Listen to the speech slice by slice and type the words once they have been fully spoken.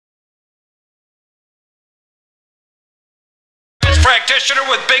practitioner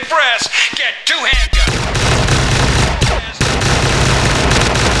with big breasts, get 2 handguns.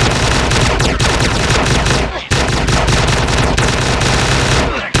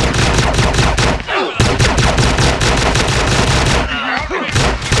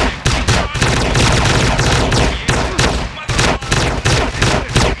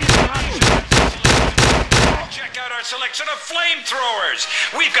 Selection of flamethrowers.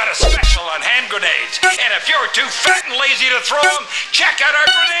 We've got a special on hand grenades. And if you're too fat and lazy to throw them, check out our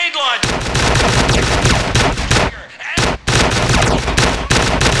grenade launcher.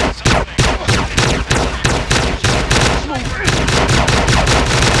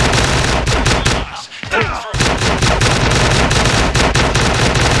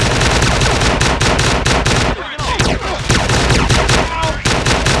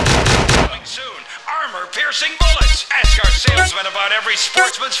 Piercing bullets. Ask our salesman about every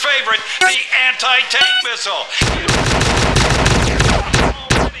sportsman's favorite, the anti-tank missile.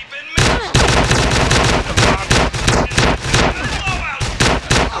 Already been missed.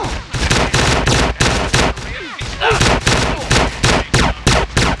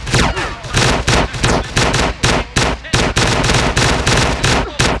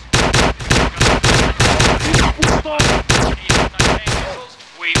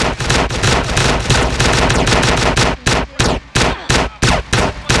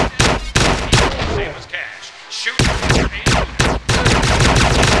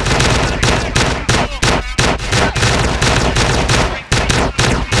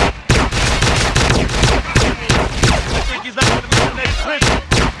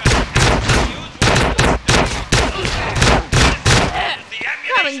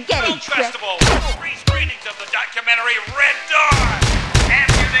 Festival, re-screenings of the documentary Red Dawn,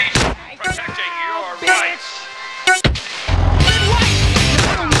 ammunition, protecting your rights.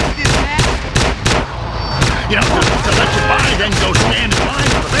 You know, to let you buy, then go stand in line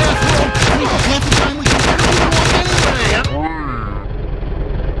for the bathroom. I mean, half the time we can barely walk anyway.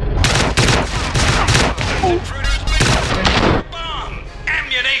 Intruders, Bong.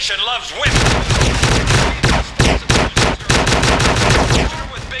 Ammunition loves women.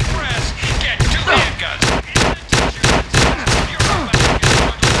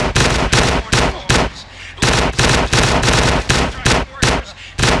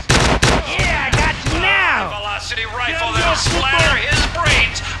 Rifle that'll splatter his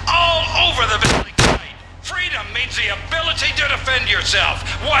brains all over the building site. Freedom means the ability to defend yourself,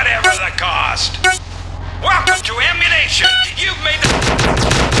 whatever the cost. Welcome to ammunition. You've made the...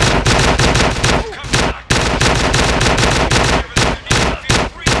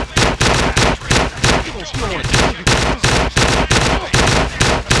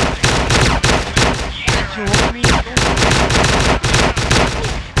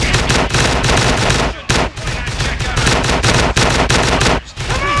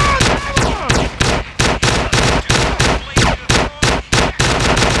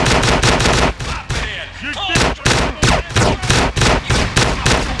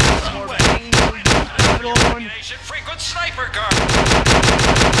 Sniper car.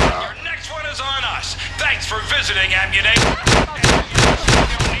 Your next one is on us. Thanks for visiting ammunition. You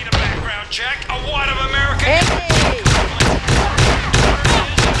don't need a background check. A wad of American. Hey.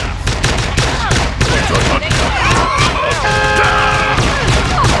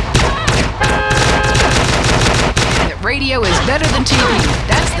 That radio is better than TV.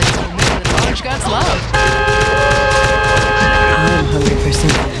 That's the moment that large gods love. I'm hungry for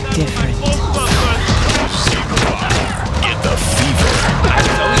something different. The fever.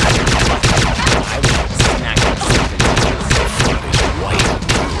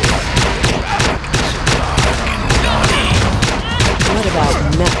 What about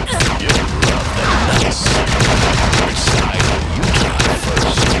nuts? You love the nuts. Which side will you try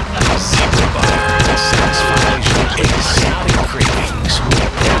first? Secret bar satisfies your exotic cravings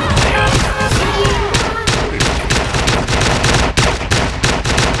wherever they are.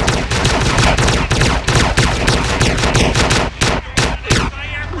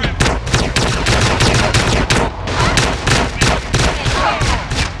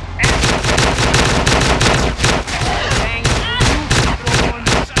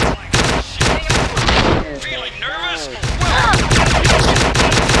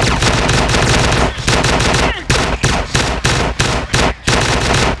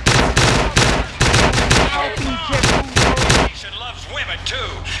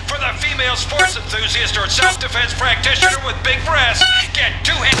 Sports enthusiast or self-defense practitioner with big breasts, get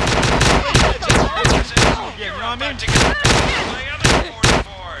 2 hands. You're about to get by other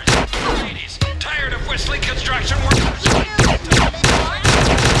 44s. Ladies, tired of whistling construction workers?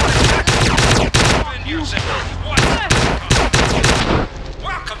 Defend yourself. What?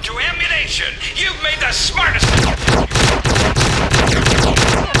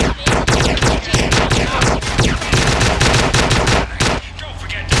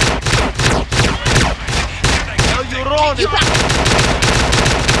 on it.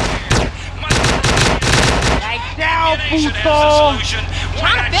 Like down, football.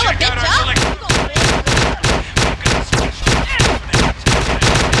 Trying to fill a bitch up.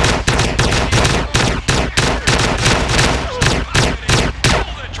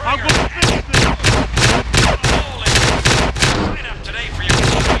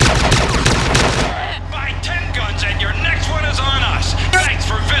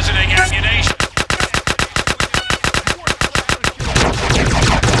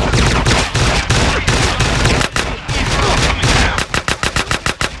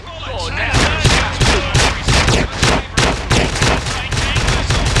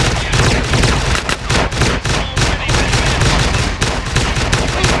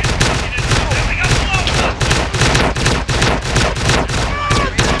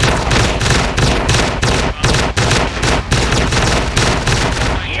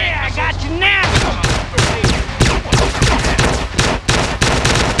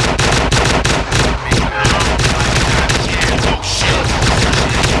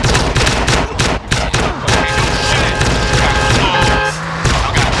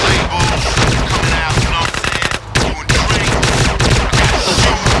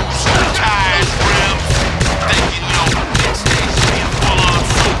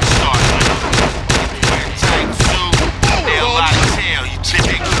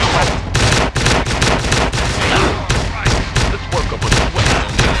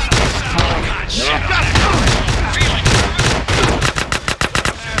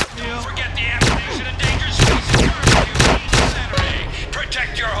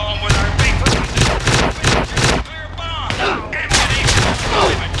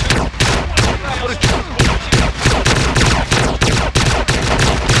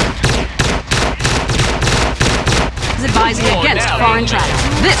 Advising against foreign travel.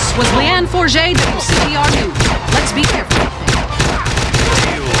 This was Leanne Forget, WCPR News. Let's be careful.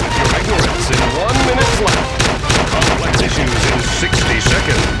 Deal with your ignorance in 1 minute flat. Complex issues in 60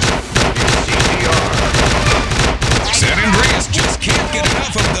 seconds. WCPR. San Andreas just can't get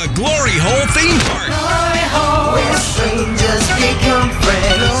enough of the Glory Hole theme park. Glory hole, where strangers become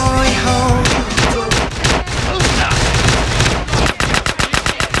friends. Glory hole.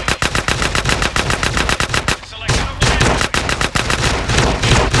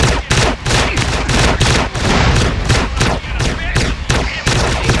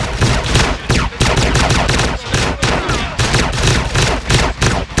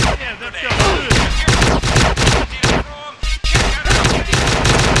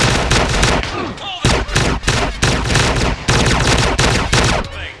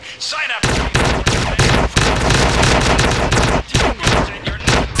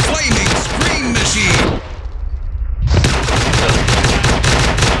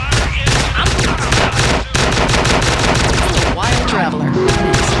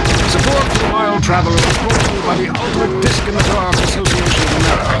 Traveler is brought to you by the Ultimate Disc in the Dark Association of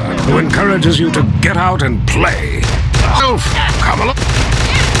America, who encourages you to get out and play. Elf, come along.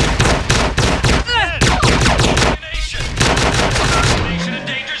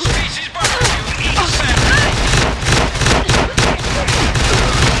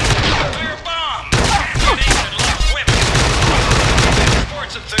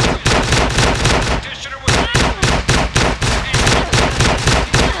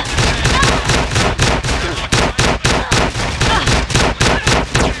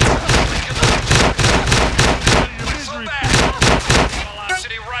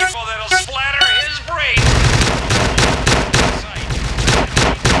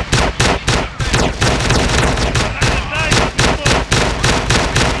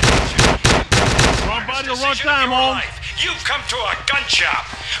 You've come to a gun shop.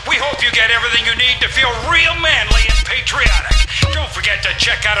 We hope you get everything you need to feel real manly and patriotic. Don't forget to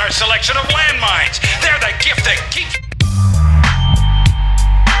check out our selection of landmines. They're the gift that keeps...